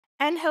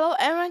And hello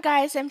everyone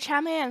guys, I'm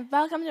Charmy and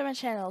welcome to my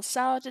channel.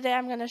 So today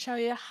I'm gonna show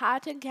you how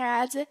to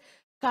get a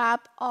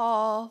cup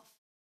of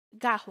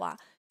Gahwa.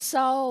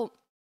 So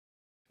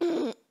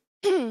to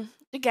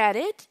get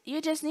it,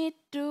 you just need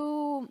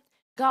to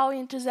go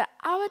into the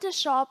avatar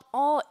shop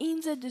or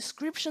in the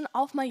description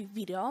of my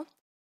video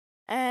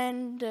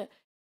and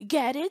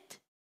get it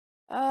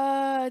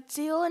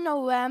till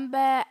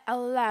November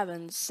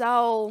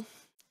 11th.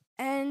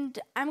 And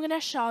I'm gonna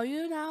show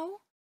you now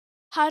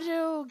how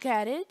to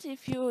get it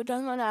if you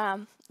don't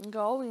wanna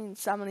go in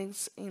some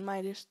links in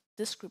my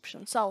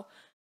description. So,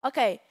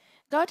 okay,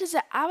 go to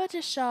the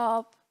avatar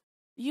shop,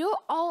 view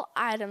all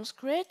items,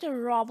 create a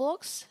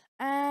Roblox,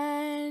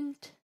 and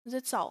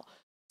that's all.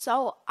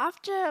 So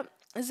after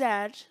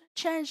that,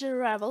 change the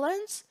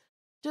relevance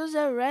to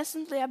the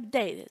recently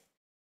updated.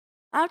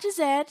 After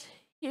that,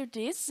 here it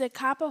is, the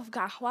cup of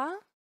Gahwa.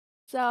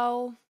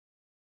 So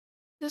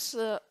this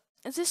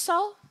is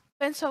all.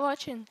 Thanks for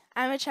watching.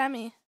 I'm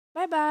Charmy.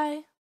 Bye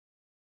bye.